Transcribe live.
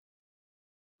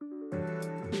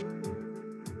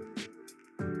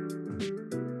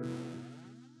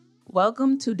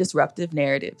Welcome to Disruptive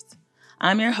Narratives.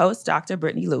 I'm your host, Dr.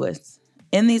 Brittany Lewis.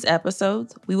 In these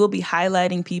episodes, we will be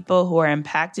highlighting people who are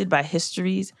impacted by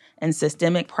histories and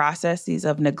systemic processes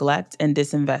of neglect and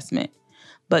disinvestment,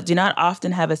 but do not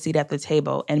often have a seat at the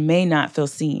table and may not feel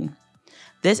seen.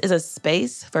 This is a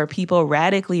space for people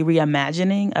radically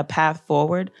reimagining a path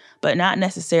forward, but not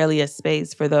necessarily a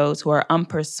space for those who are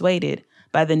unpersuaded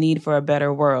by the need for a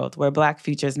better world where Black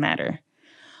futures matter.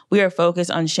 We are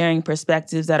focused on sharing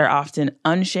perspectives that are often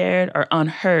unshared or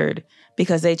unheard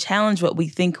because they challenge what we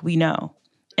think we know.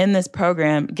 In this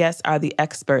program, guests are the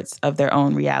experts of their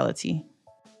own reality.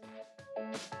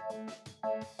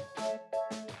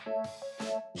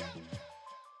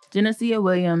 Genesia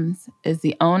Williams is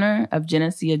the owner of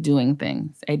Genesia Doing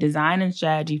Things, a design and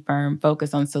strategy firm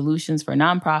focused on solutions for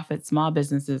nonprofits, small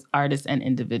businesses, artists, and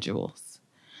individuals.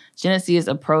 Genesia's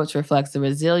approach reflects the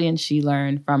resilience she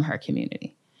learned from her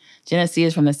community. Genesia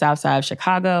is from the South Side of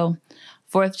Chicago,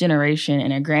 fourth generation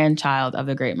and a grandchild of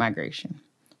the Great Migration.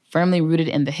 Firmly rooted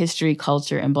in the history,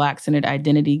 culture, and Black-centered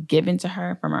identity given to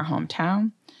her from her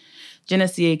hometown,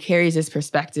 Genesia carries this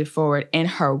perspective forward in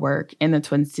her work in the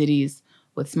Twin Cities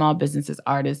with small businesses,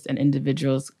 artists, and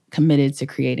individuals committed to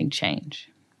creating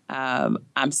change.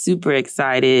 I'm super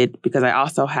excited because I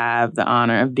also have the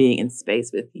honor of being in space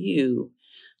with you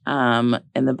in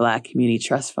the Black Community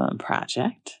Trust Fund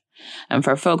Project. And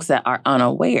for folks that are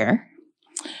unaware,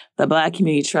 the Black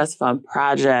Community Trust Fund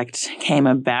Project came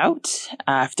about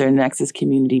after Nexus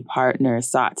Community Partners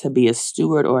sought to be a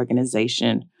steward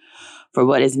organization for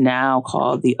what is now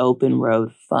called the Open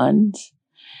Road Fund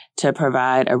to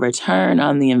provide a return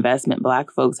on the investment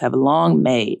Black folks have long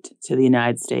made to the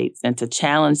United States and to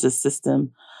challenge the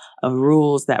system of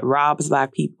rules that robs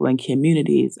Black people and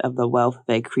communities of the wealth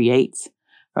they create,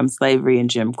 from slavery and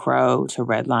Jim Crow to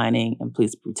redlining and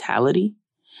police brutality.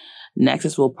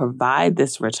 Nexus will provide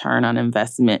this return on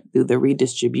investment through the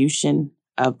redistribution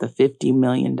of the $50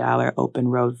 million Open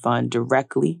Road Fund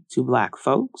directly to Black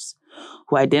folks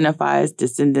who identify as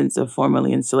descendants of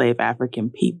formerly enslaved African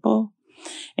people,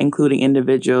 including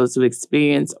individuals who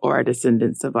experience or are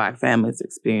descendants of Black families who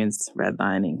experience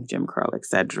redlining, Jim Crow,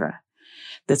 etc.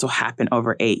 This will happen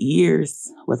over 8 years,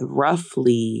 with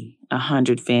roughly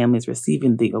 100 families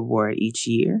receiving the award each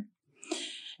year.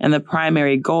 And the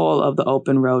primary goal of the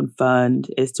Open Road Fund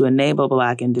is to enable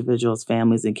Black individuals,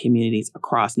 families, and communities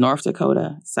across North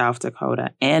Dakota, South Dakota,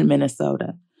 and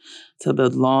Minnesota to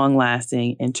build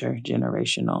long-lasting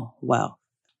intergenerational wealth.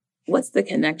 What's the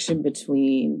connection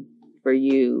between, for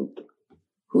you,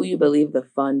 who you believe the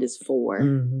fund is for,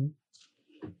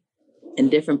 and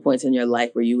different points in your life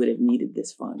where you would have needed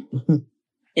this fund?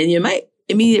 And you might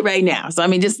need it right now. So,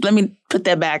 just let me put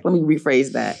that back. Let me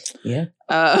rephrase that. Yeah.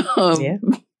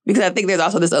 Because I think there's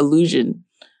also this illusion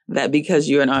that because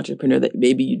you're an entrepreneur that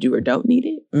maybe you do or don't need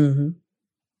it.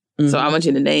 So I want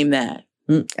you to name that.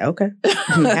 Okay.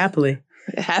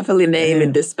 Happily name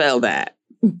and dispel that.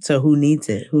 So who needs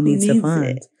it? Who needs the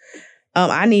fund?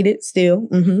 I need it still.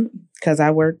 Because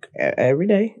I work every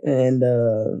day, and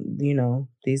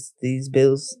these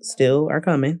bills still are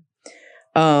coming.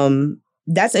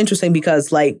 That's interesting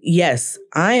because, yes,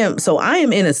 I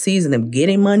am in a season of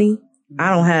getting money.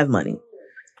 I don't have money.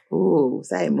 Ooh,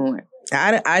 say more.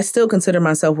 I still consider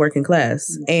myself working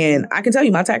class, and I can tell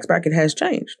you my tax bracket has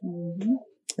changed.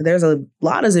 There's a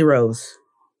lot of zeros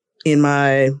in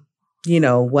my,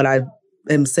 what I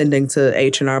am sending to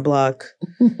H&R Block,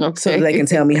 so they can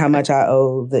tell me how much I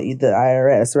owe the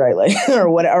IRS, right? or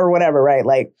whatever,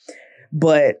 right?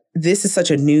 But this is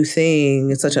such a new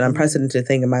thing. It's such an unprecedented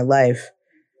thing in my life.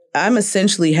 I'm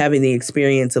essentially having the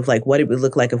experience of what it would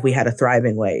look like if we had a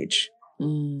thriving wage.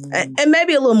 And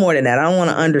maybe a little more than that. I don't want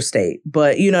to understate,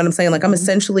 but you know what I'm saying? I'm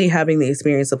essentially having the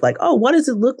experience of what does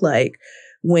it look like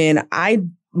when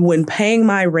paying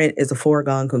my rent is a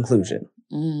foregone conclusion?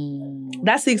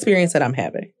 That's the experience that I'm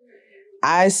having.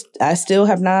 I still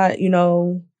have not,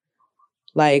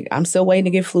 I'm still waiting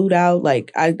to get flued out.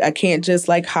 I can't just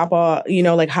hop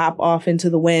off into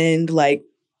the wind.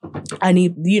 I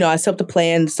need, I still have to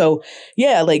plan. So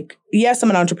yeah, yes, I'm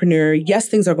an entrepreneur. Yes,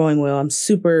 things are going well. I'm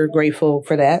super grateful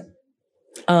for that.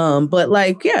 But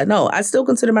I still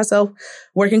consider myself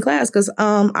working class because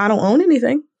I don't own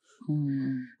anything.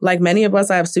 Like many of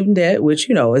us, I have student debt, which,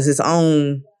 is its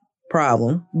own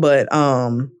problem. But,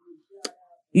 so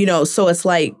it's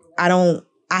I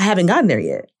haven't gotten there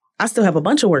yet. I still have a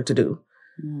bunch of work to do.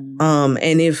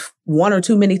 And if one or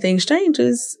too many things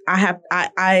changes,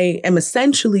 I am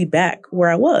essentially back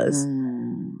where I was.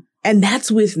 And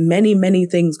that's with many, many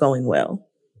things going well.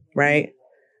 Right.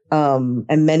 And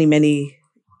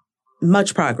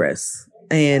much progress.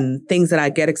 and things that I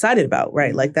get excited about,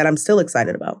 right? Like that I'm still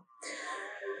excited about.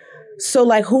 So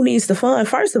like, who needs the fund?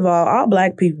 First of all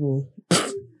Black people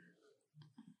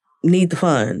need the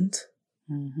fund.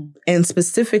 Mm-hmm. And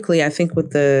specifically, I think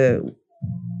with the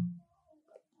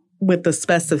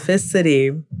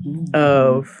specificity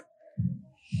of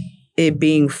it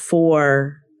being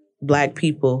for Black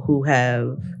people who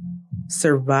have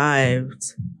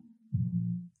survived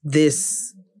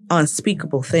this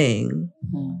unspeakable thing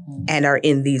and are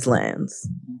in these lands,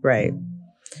 right?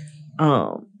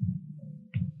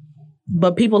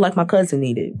 But people like my cousin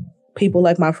need it. People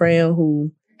like my friend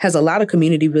who has a lot of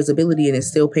community visibility and is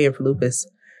still paying for lupus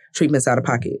treatments out of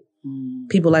pocket.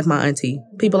 People like my auntie.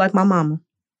 People like my mama.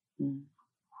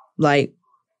 Like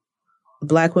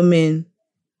Black women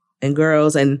and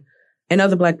girls and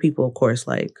other Black people, of course,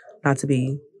 like not to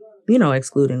be,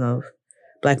 excluding of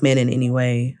Black men in any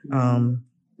way,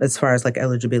 as far as like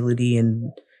eligibility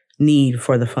and need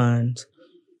for the funds.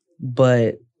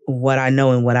 But what I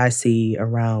know and what I see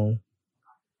around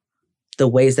the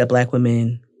ways that Black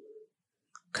women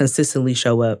consistently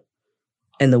show up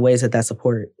and the ways that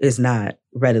support is not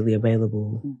readily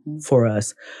available for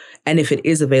us. And if it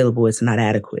is available, it's not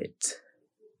adequate,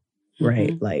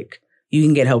 right? Like you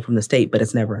can get help from the state, but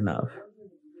it's never enough,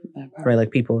 right?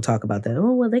 Like people talk about that.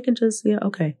 Oh, well, they can just,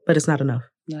 okay. But it's not enough.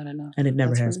 Not enough. And it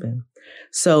never has been.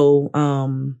 So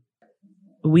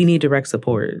we need direct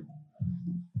support.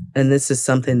 And this is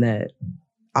something that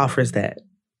offers that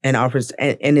and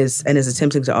is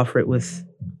attempting to offer it with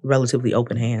relatively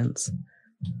open hands.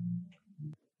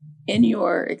 In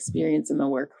your experience in the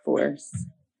workforce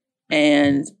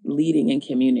and leading in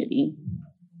community,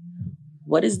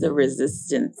 what is the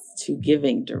resistance to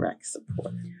giving direct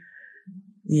support?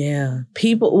 Yeah,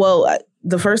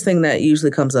 the first thing that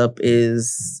usually comes up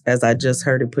is, as I just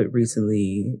heard it put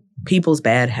recently, people's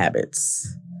bad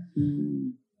habits.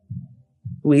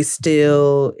 We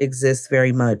still exist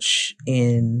very much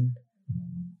in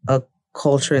a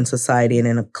culture and society and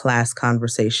in a class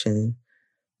conversation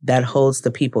that holds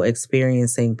the people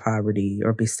experiencing poverty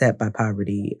or beset by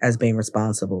poverty as being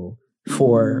responsible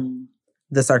for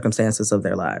the circumstances of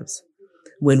their lives.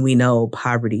 When we know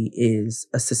poverty is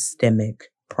a systemic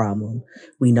problem,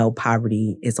 we know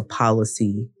poverty is a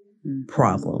policy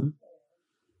problem.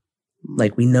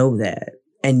 Like we know that.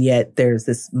 And yet there's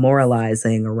this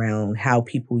moralizing around how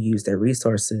people use their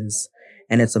resources.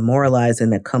 And it's a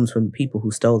moralizing that comes from the people who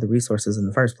stole the resources in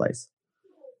the first place.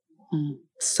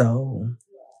 So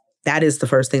that is the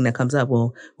first thing that comes up.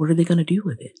 Well, what are they going to do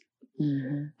with it?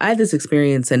 I had this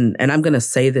experience, and I'm going to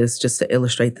say this just to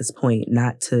illustrate this point,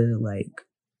 not to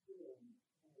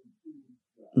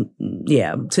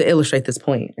to illustrate this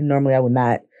point. And normally I would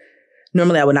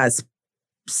not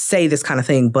say this kind of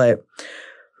thing, but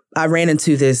I ran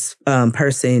into this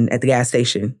person at the gas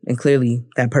station, and clearly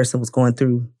that person was going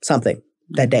through something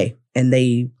that day. And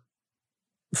they,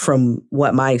 from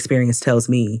what my experience tells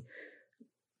me,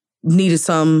 needed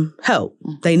some help.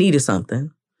 They needed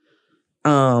something.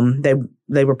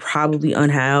 They were probably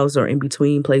unhoused or in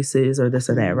between places or this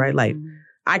or that, right? Like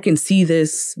I can see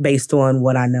this based on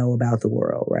what I know about the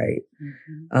world, right?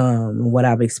 What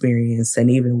I've experienced,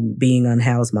 and even being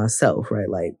unhoused myself, right?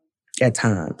 Like at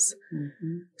times.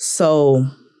 So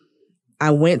I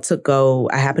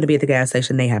happened to be at the gas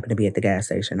station. They happened to be at the gas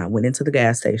station. I went into the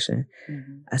gas station.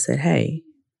 I said, hey,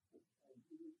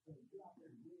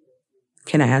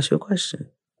 can I ask you a question?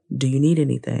 Do you need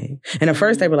anything? And at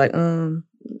first they were like, who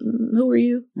are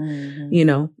you?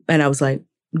 And I was like,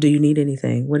 do you need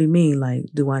anything? What do you mean? Like,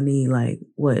 do I need like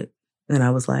what? And I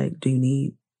was like,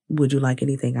 would you like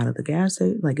anything out of the gas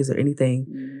station? Like, is there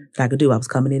anything that I could do? I was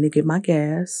coming in to get my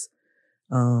gas.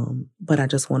 But I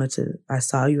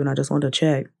saw you and I just wanted to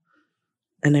check.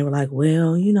 And they were like,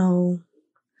 well,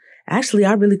 actually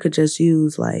I really could just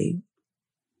use like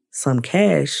some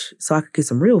cash so I could get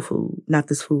some real food, not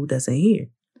this food that's in here.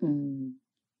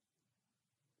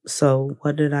 So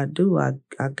what did I do? I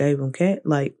gave them cash.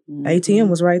 Like ATM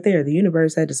was right there. The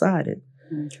universe had decided.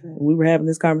 We were having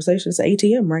this conversation. It's an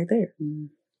ATM right there.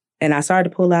 And I started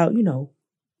to pull out,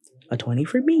 a 20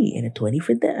 for me and a 20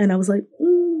 for them. And I was like,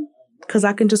 because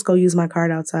I can just go use my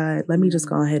card outside. Let me just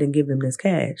go ahead and give them this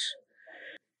cash.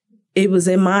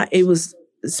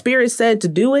 Spirit said to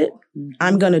do it.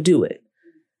 I'm going to do it.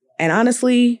 And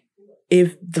honestly,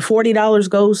 if the $40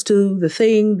 goes to the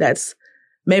thing that's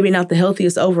maybe not the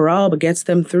healthiest overall, but gets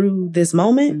them through this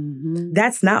moment,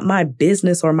 that's not my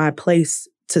business or my place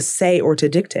to say or to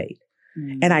dictate.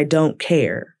 And I don't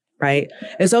care, right?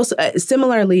 It's also,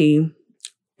 similarly,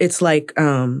 it's like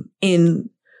in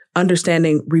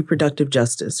understanding reproductive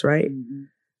justice, right?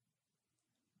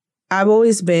 I've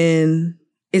always been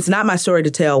it's not my story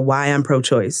to tell why I'm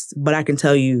pro-choice, but I can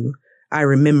tell you I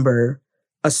remember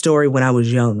a story when I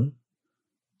was young.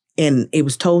 And it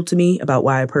was told to me about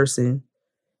why a person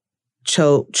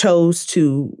chose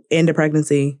to end a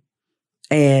pregnancy.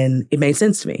 And it made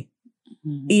sense to me,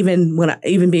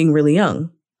 even being really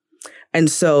young. And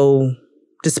so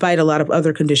despite a lot of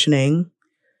other conditioning,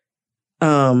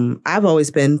 I've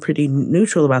always been pretty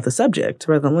neutral about the subject.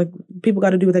 Right? I'm like, people got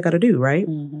to do what they got to do, right?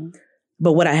 Mm-hmm.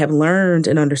 But what I have learned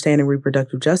in understanding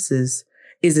reproductive justice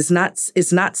is it's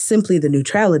not simply the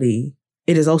neutrality.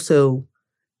 It is also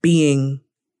being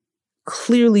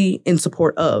clearly in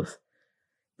support of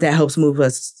that helps move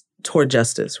us toward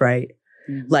justice, right?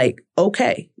 Mm-hmm. Like,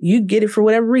 okay, you get it for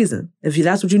whatever reason. If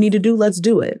that's what you need to do, let's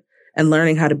do it. And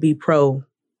learning how to be pro,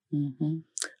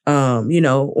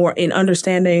 or in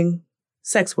understanding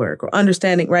sex work or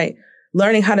understanding, right?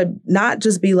 Learning how to not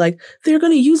just be like, they're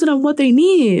going to use it on what they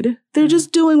need. They're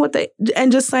just doing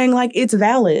and just saying like, it's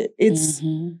valid. It's,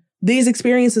 these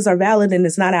experiences are valid and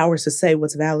it's not ours to say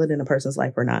what's valid in a person's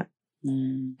life or not.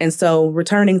 And so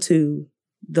returning to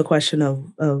the question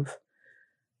of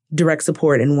direct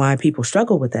support and why people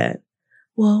struggle with that.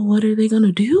 Well, what are they going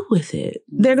to do with it?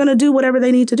 They're going to do whatever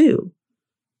they need to do.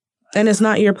 And it's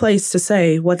not your place to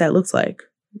say what that looks like.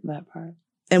 That part.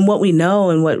 And what we know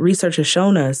and what research has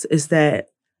shown us is that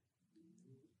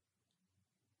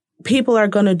people are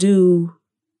going to do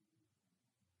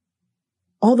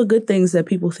all the good things that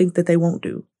people think that they won't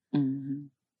do. Mm-hmm.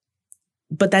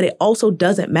 But that it also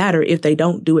doesn't matter if they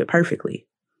don't do it perfectly.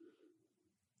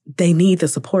 They need the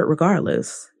support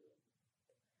regardless.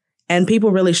 And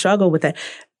people really struggle with that.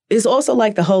 It's also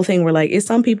like the whole thing where like, it's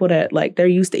some people that like, they're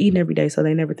used to eating every day, so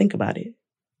they never think about it.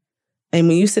 And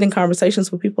when you sit in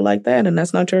conversations with people like that, and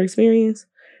that's not your experience,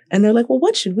 and they're like, well,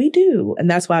 what should we do?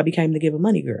 And that's why I became the Give a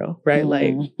Money girl, right?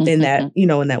 Like in that,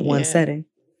 in that one setting.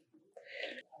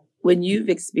 When you've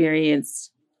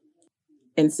experienced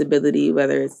instability,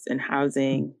 whether it's in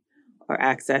housing or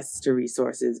access to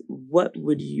resources, what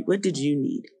did you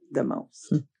need the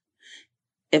most?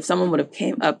 If someone would have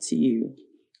came up to you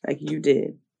like you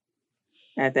did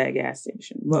at that gas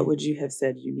station, what would you have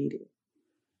said you needed?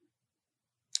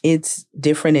 It's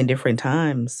different in different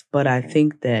times, but I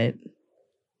think that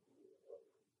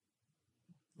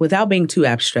without being too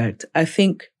abstract, I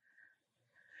think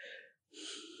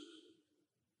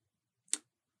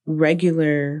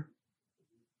regular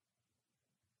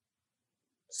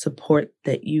support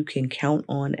that you can count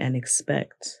on and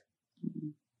expect.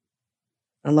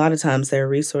 A lot of times there are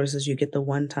resources, you get the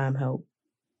one-time help.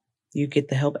 You get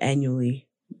the help annually.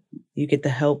 You get the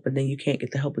help, but then you can't get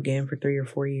the help again for 3 or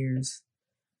 4 years.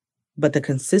 But the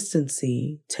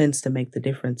consistency tends to make the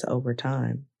difference over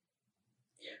time.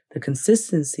 The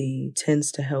consistency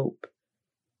tends to help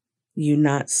you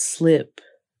not slip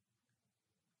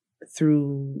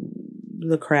through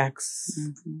the cracks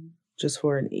just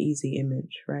for an easy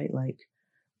image, right? Like,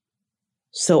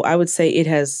 so I would say it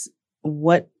has,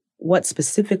 what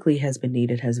specifically has been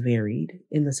needed has varied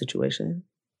in the situation.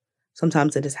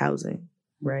 Sometimes it is housing,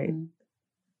 right?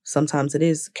 Sometimes it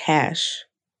is cash.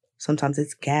 Sometimes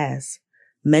it's gas.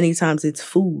 Many times it's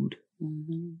food.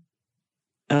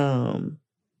 And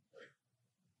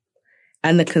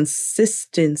the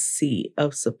consistency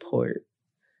of support,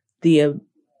 the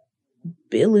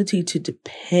ability to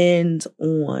depend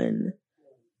on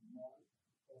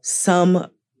some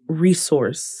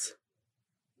resource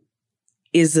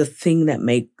is the thing that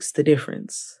makes the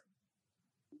difference.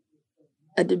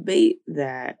 A debate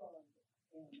that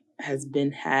has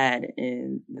been had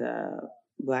in the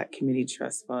Black Community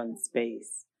Trust Fund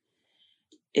space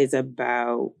is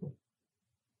about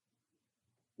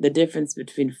the difference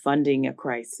between funding a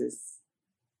crisis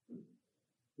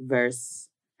versus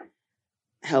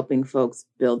helping folks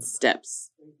build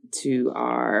steps to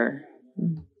our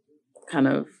kind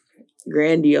of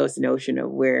grandiose notion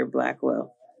of where Black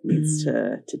wealth needs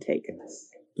to take us.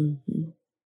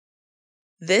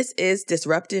 This is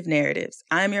Disruptive Narratives.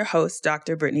 I'm your host,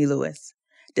 Dr. Brittany Lewis.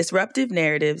 Disruptive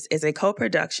Narratives is a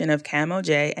co-production of Camo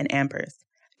J and Amperth,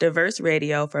 diverse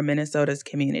radio for Minnesota's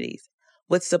communities,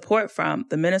 with support from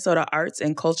the Minnesota Arts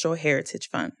and Cultural Heritage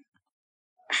Fund.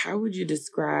 How would you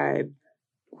describe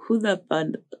who the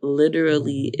fund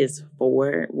literally is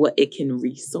for, what it can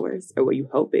resource, or what you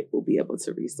hope it will be able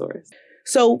to resource?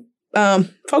 So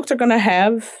folks are going to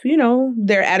have,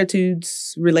 their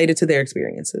attitudes related to their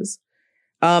experiences.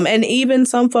 And even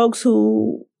some folks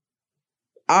who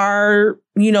are,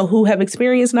 who have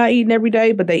experienced not eating every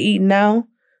day, but they eat now,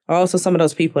 are also some of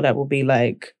those people that will be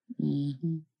like,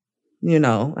 and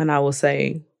I will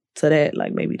say, to that.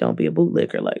 Like, maybe don't be a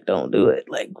bootlicker. Like, don't do it.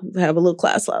 Like, have a little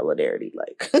class solidarity.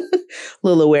 Like, a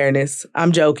little awareness.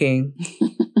 I'm joking.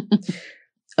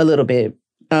 A little bit.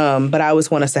 But I always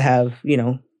want us to have,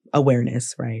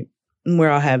 awareness, right? And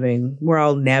we're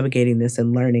all navigating this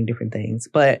and learning different things.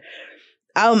 But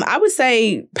I would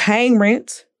say paying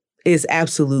rent is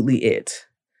absolutely it.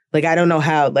 Like, I don't know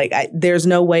how, like, there's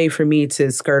no way for me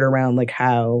to skirt around, like,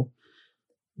 how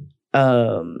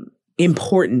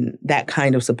important that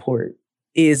kind of support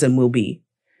is and will be.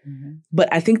 Mm-hmm. But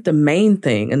I think the main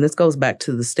thing, and this goes back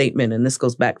to the statement, and this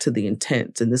goes back to the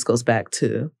intent, and this goes back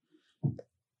to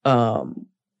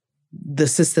the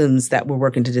systems that we're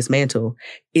working to dismantle,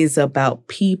 is about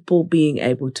people being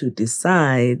able to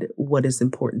decide what is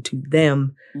important to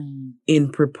them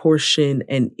in proportion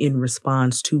and in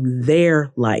response to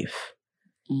their life.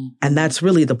 Mm-hmm. And that's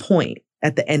really the point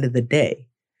at the end of the day.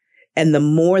 And the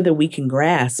more that we can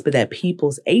grasp that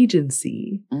people's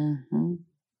agency,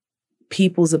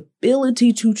 people's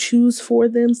ability to choose for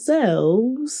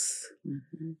themselves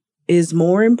is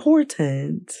more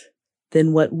important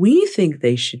than what we think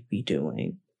they should be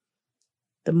doing.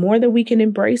 The more that we can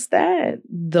embrace that,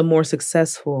 the more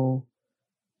successful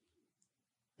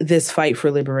this fight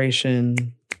for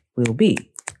liberation will be.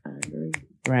 I agree.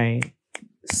 Right.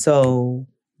 So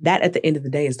that at the end of the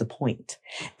day is the point.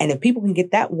 And if people can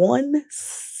get that one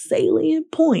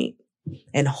salient point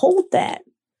and hold that,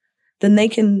 then they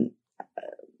can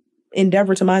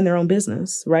endeavor to mind their own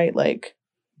business, right? Like,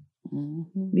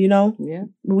 we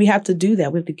have to do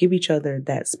that. We have to give each other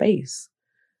that space.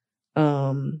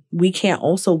 We can't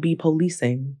also be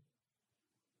policing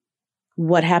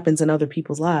what happens in other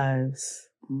people's lives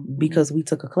because we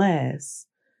took a class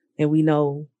and we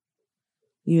know,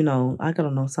 I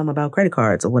don't know, something about credit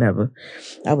cards or whatever.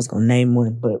 I was going to name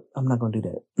one, but I'm not going to do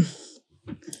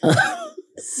that.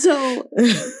 So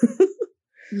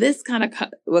this kind of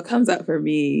what comes up for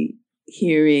me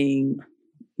hearing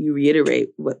you reiterate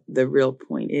what the real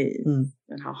point is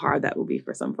and how hard that will be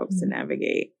for some folks to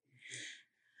navigate.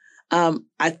 I'm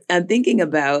thinking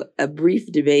about a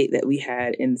brief debate that we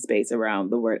had in space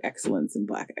around the word excellence and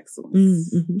Black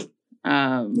excellence.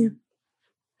 I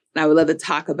would love to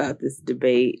talk about this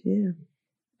debate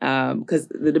because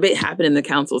the debate happened in the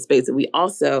council space, and we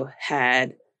also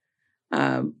had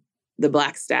the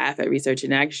Black staff at Research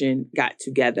in Action got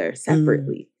together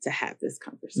separately to have this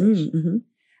conversation.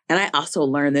 And I also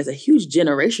learned there's a huge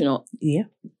generational,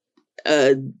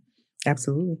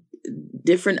 absolutely,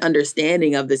 different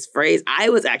understanding of this phrase. I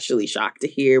was actually shocked to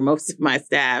hear most of my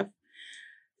staff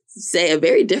say a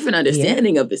very different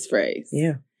understanding of this phrase.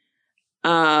 Yeah.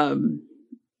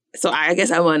 So I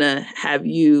guess I want to have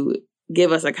you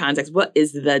give us a context. What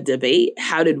is the debate?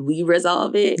 How did we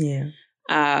resolve it? Yeah.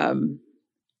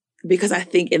 Because I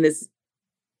think in this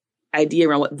idea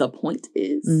around what the point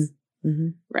is,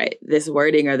 right? This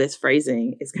wording or this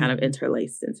phrasing is kind of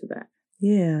interlaced into that.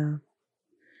 Yeah.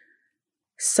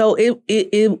 So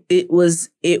it was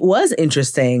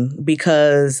interesting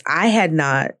because I had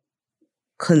not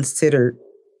considered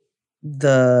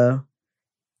the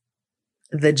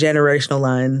generational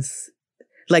lines,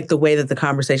 like the way that the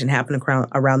conversation happened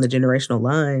around the generational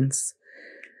lines.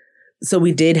 So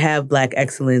we did have Black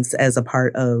excellence as a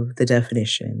part of the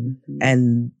definition,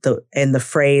 and the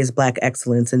phrase Black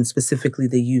excellence, and specifically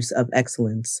the use of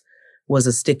excellence, was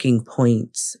a sticking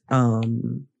point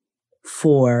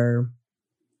for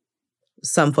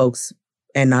some folks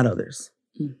and not others.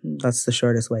 That's the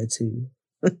shortest way to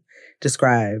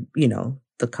describe,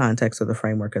 the context or the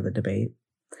framework of the debate.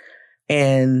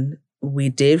 And we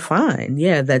did find,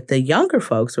 that the younger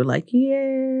folks were like,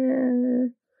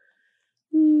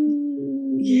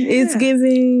 it's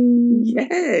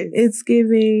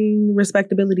giving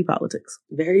respectability politics.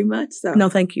 Very much so. No,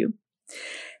 thank you.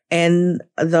 And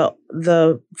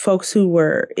the folks who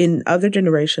were in other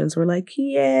generations were like,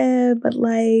 but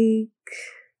like,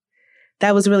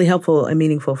 that was really helpful and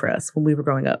meaningful for us when we were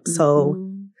growing up. So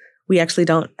we actually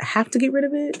don't have to get rid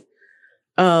of it.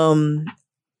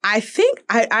 I think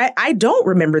I don't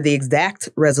remember the exact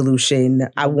resolution.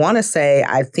 I want to say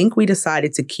I think we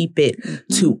decided to keep it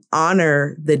to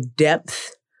honor the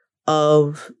depth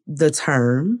of the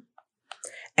term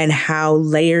and how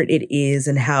layered it is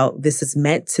and how this is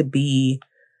meant to be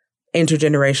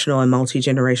intergenerational and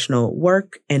multi-generational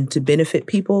work and to benefit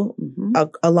people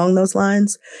along those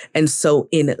lines. And so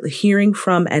in hearing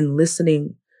from and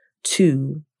listening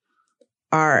to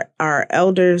our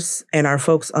elders and our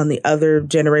folks on the other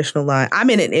generational line, I'm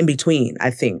in an in-between, I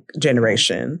think,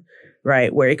 generation.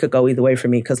 right? Where it could go either way for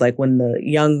me. Because like when the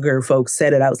younger folks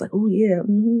said it, I was like, oh yeah,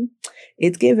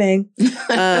 it's giving.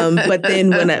 But then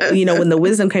when the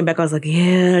wisdom came back, I was like,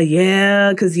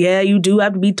 yeah, because you do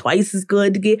have to be twice as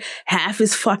good to get half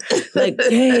as far. Like,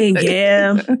 dang,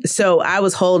 yeah. So I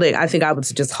was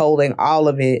just holding all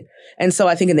of it. And so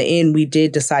I think in the end, we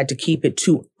did decide to keep it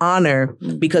to honor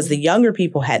because the younger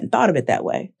people hadn't thought of it that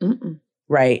way.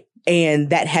 Right. And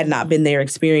that had not been their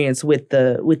experience with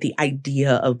the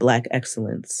idea of Black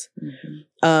excellence.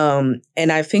 And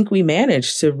I think we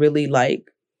managed to really like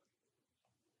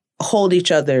hold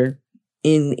each other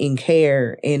in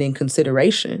care and in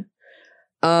consideration.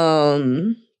 For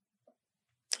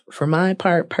my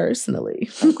part personally.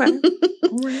 Okay.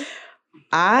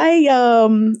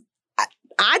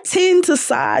 I tend to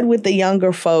side with the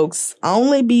younger folks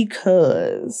only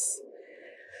because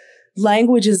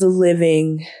language is a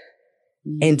living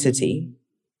entity.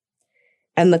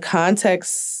 And the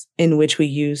context in which we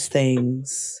use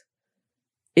things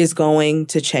is going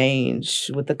to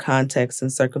change with the context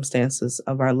and circumstances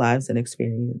of our lives and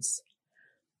experience.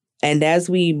 And as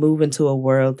we move into a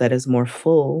world that is more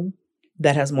full,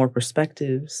 that has more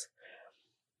perspectives,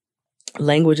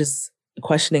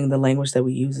 questioning the language that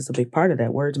we use is a big part of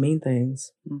that. Words mean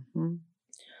things.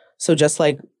 So just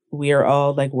like we are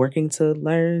all like working to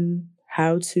learn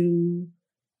how to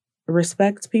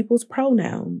respect people's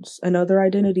pronouns and other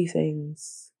identity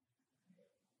things,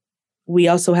 we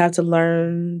also have to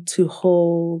learn to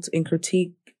hold and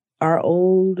critique our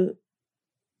old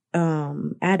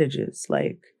adages.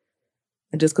 Like,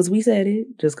 just because we said it,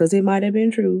 just because it might have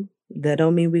been true, that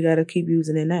don't mean we got to keep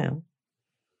using it now.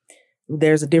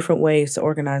 There's different ways to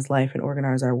organize life and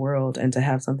organize our world and to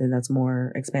have something that's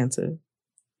more expansive.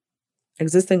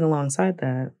 Existing alongside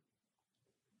that,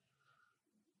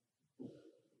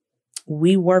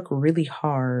 we work really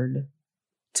hard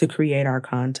to create our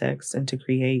context and to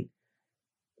create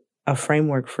a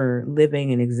framework for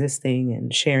living and existing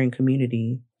and sharing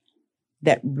community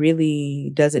that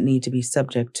really doesn't need to be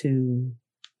subject to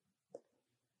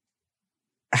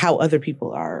how other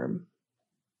people are,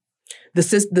 the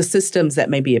systems that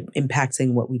may be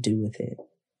impacting what we do with it,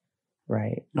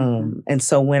 right? And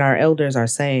so when our elders are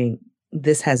saying,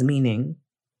 this has meaning,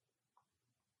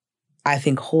 I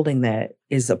think holding that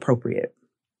is appropriate.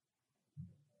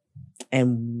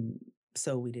 And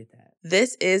so we did that.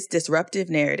 This is Disruptive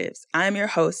Narratives. I'm your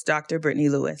host, Dr. Brittany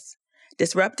Lewis.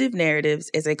 Disruptive Narratives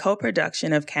is a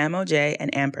co-production of Camo J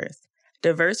and Amperth,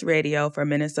 diverse radio for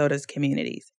Minnesota's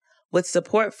communities, with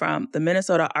support from the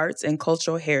Minnesota Arts and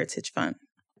Cultural Heritage Fund.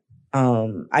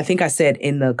 I think I said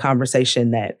in the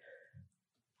conversation that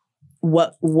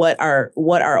what our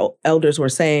elders were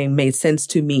saying made sense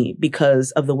to me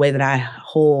because of the way that I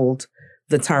hold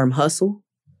the term hustle.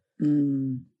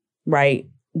 Right?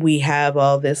 We have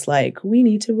all this like, we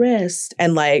need to rest.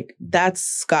 And like, that's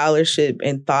scholarship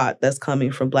and thought that's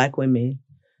coming from Black women,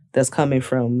 that's coming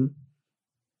from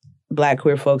Black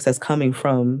queer folks, that's coming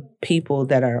from people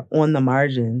that are on the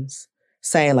margins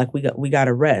saying like, we got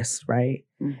to rest, right?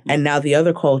 And now the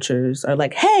other cultures are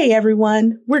like, hey,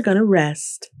 everyone, we're going to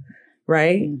rest,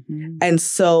 right? And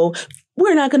so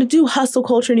we're not going to do hustle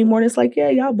culture anymore. And it's like, yeah,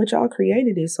 y'all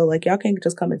created it. So like, y'all can't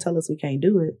just come and tell us we can't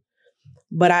do it.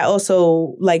 But I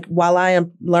also, like, while I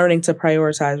am learning to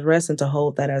prioritize rest and to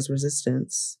hold that as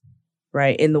resistance,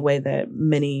 right, in the way that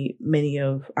many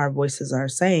of our voices are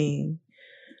saying,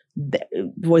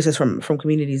 voices from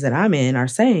communities that I'm in are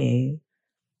saying,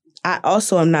 I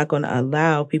also am not going to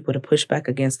allow people to push back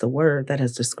against the word that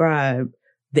has described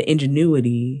the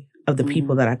ingenuity of the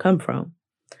people that I come from.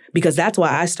 Because that's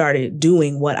why I started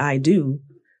doing what I do.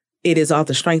 It is off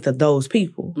the strength of those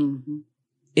people.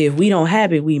 If we don't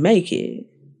have it, we make it.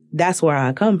 That's where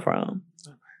I come from.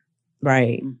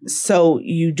 Right. So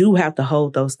you do have to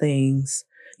hold those things,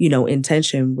 in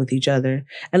tension with each other.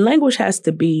 And language has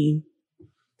to be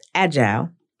agile.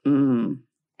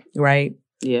 Right.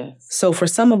 Yes. So for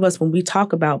some of us, when we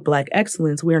talk about Black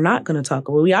excellence, we are going to talk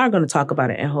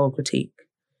about it and hold critique.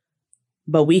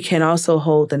 But we can also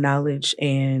hold the knowledge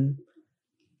and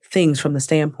things from the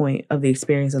standpoint of the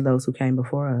experience of those who came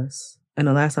before us. And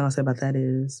the last thing I'll say about that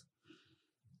is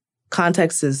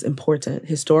context is important.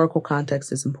 Historical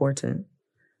context is important.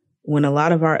 When a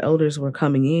lot of our elders were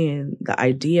coming in, the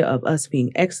idea of us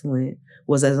being excellent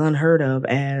was as unheard of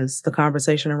as the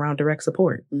conversation around direct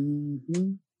support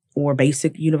or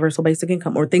universal basic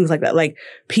income or things like that. Like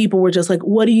people were just like,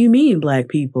 what do you mean Black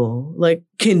people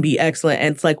can be excellent?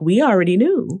 And it's like, we already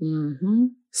knew.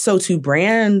 So to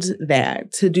brand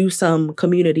that, to do some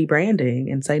community branding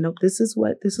and say, nope, this is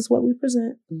what we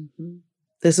present.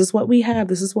 This is what we have.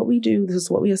 This is what we do. This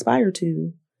is what we aspire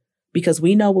to. because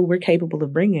we know what we're capable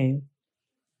of bringing.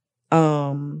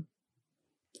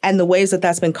 And the ways that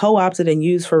that's been co-opted and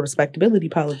used for respectability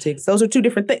politics, those are two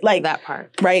different things. Like that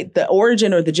part. Right? The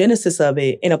origin or the genesis of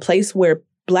it in a place where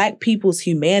Black people's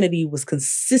humanity was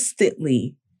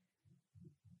consistently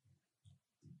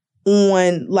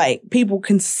on, like, people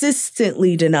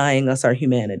consistently denying us our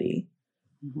humanity.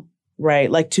 Mm-hmm.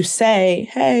 Right? Like to say,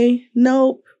 hey,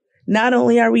 nope, not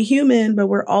only are we human, but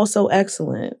we're also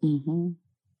excellent. Mm-hmm.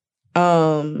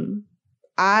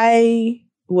 I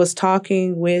was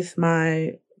talking with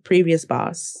my previous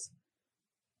boss,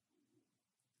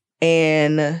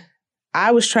 and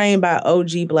I was trained by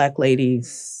OG Black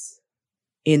ladies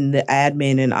in the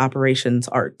admin and operations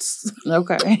arts.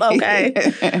 Okay.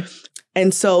 Okay.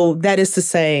 And so that is to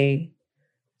say,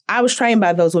 I was trained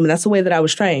by those women. That's the way that I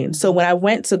was trained. So when I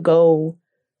went to go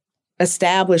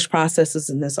establish processes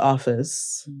in this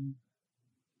office,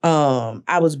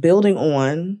 I was building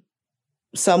on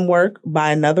some work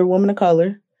by another woman of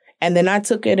color. And then I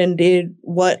took it and did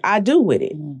what I do with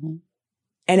it. Mm-hmm.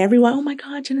 And everyone, oh my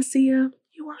God, Genesia,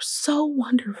 you are so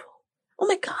wonderful. Oh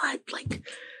my God, like,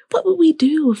 what would we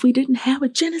do if we didn't have a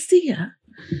Genesia?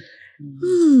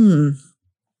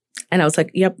 And I was like,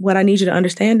 yep, what I need you to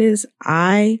understand is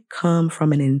I come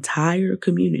from an entire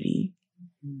community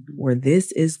where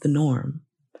this is the norm.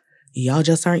 Y'all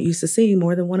just aren't used to seeing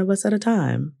more than one of us at a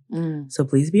time. So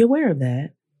please be aware of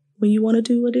that when you want to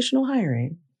do additional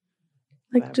hiring.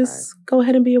 Like, just go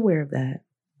ahead and be aware of that.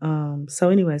 So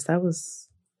anyways, that's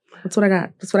what I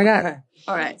got. That's what I got. Okay.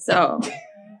 All right. So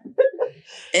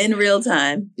in real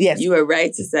time, yes, you were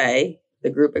right to say the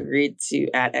group agreed to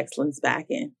add excellence back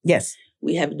in. Yes.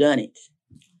 We have done it.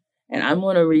 And I'm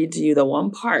going to read to you the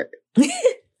one part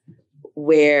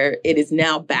where it is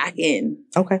now back in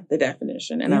the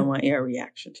definition. And I want your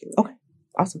reaction to it. Okay.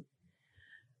 Awesome.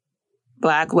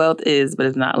 Black wealth is, but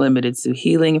is not limited to,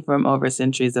 healing from over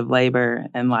centuries of labor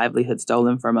and livelihood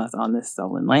stolen from us on this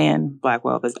stolen land. Black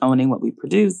wealth is owning what we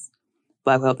produce.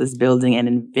 Black wealth is building and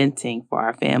inventing for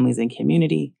our families and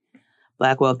community.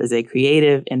 Black wealth is a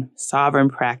creative and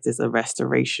sovereign practice of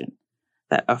restoration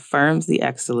that affirms the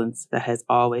excellence that has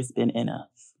always been in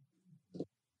us.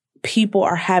 People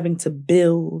are having to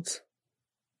build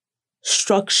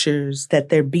structures that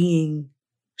they're being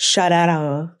shut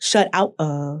out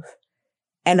of,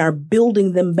 and are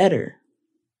building them better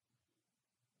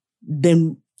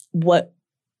than what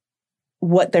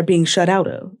they're being shut out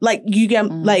of. Like, you get,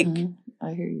 like,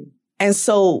 I hear you. And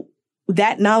so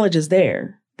that knowledge is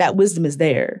there. That wisdom is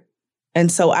there.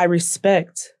 And so I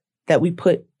respect that we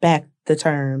put back the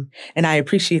term, and I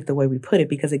appreciate the way we put it,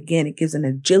 because again, it gives an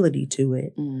agility to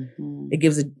it. Mm-hmm. It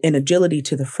gives an agility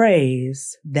to the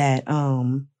phrase that,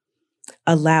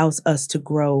 allows us to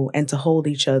grow and to hold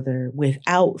each other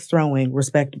without throwing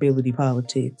respectability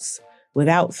politics,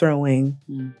 without throwing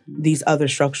these other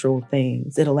structural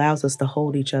things. It allows us to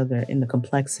hold each other in the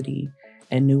complexity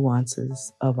and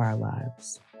nuances of our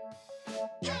lives.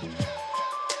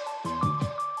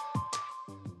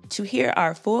 To hear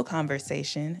our full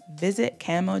conversation, visit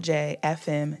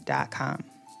camojfm.com.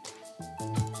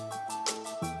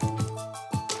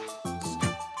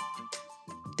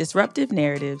 Disruptive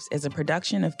Narratives is a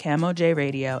production of Camo J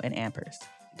Radio and Ampers,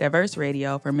 diverse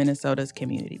radio for Minnesota's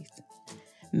communities.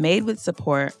 Made with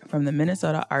support from the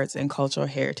Minnesota Arts and Cultural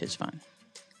Heritage Fund.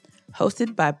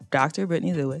 Hosted by Dr.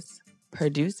 Brittany Lewis,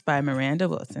 produced by Miranda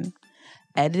Wilson,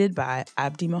 edited by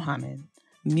Abdi Mohammed,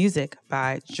 music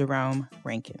by Jerome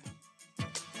Rankin.